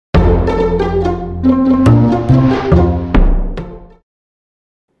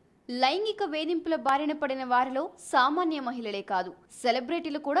లైంగిక వేధింపుల బారిన పడిన వారిలో సామాన్య మహిళలే కాదు,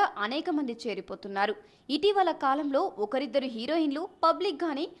 సెలబ్రిటీలు కూడా అనేక మంది చేరిపోతున్నారు. ఇటీవల కాలంలో ఒకరిద్దరు హీరోయిన్లు పబ్లిక్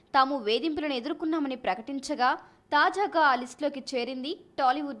గానే తాము వేధింపులను ఎదుర్కొన్నామని ప్రకటించగా, తాజాగా ఆ లిస్టులోకి చేరింది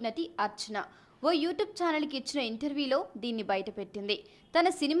టాలీవుడ్ నటి అర్చన. ఓ యూట్యూబ్ ఛానల్కి ఇచ్చిన ఇంటర్వ్యూలో దీన్ని బయటపెట్టింది. తన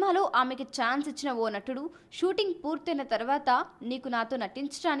సినిమాలో ఆమెకి ఛాన్స్ ఇచ్చిన ఓ నటుడు షూటింగ్ పూర్తయిన తర్వాత నీకు నాతో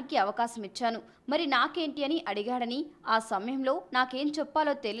నటించడానికి అవకాశం ఇచ్చాను, మరి నాకేంటి అని అడిగాడని, ఆ సమయంలో నాకేం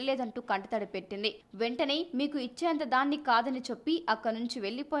చెప్పాలో తెలియలేదంటూ కంటతడి పెట్టింది. వెంటనే మీకు ఇచ్చేంత దాన్ని కాదని చెప్పి అక్కడి నుంచి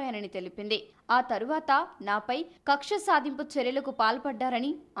వెళ్లిపోయానని తెలిపింది. ఆ తరువాత నాపై కక్ష సాధింపు చర్యలకు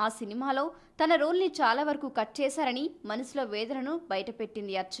పాల్పడ్డారని, ఆ సినిమాలో తన రోల్ని చాలా వరకు కట్ చేశారని మనసులో వేదనను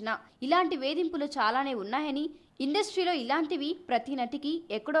బయటపెట్టింది అర్చన. ఇలాంటి వేధింపులు చాలానే ఉన్నాయని, ఇండస్ట్రీలో ఇలాంటివి ప్రతి నటికి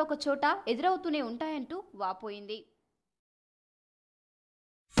ఎక్కడో ఒక చోట ఎదురవుతూనే ఉంటాయంటూ వాపోయింది.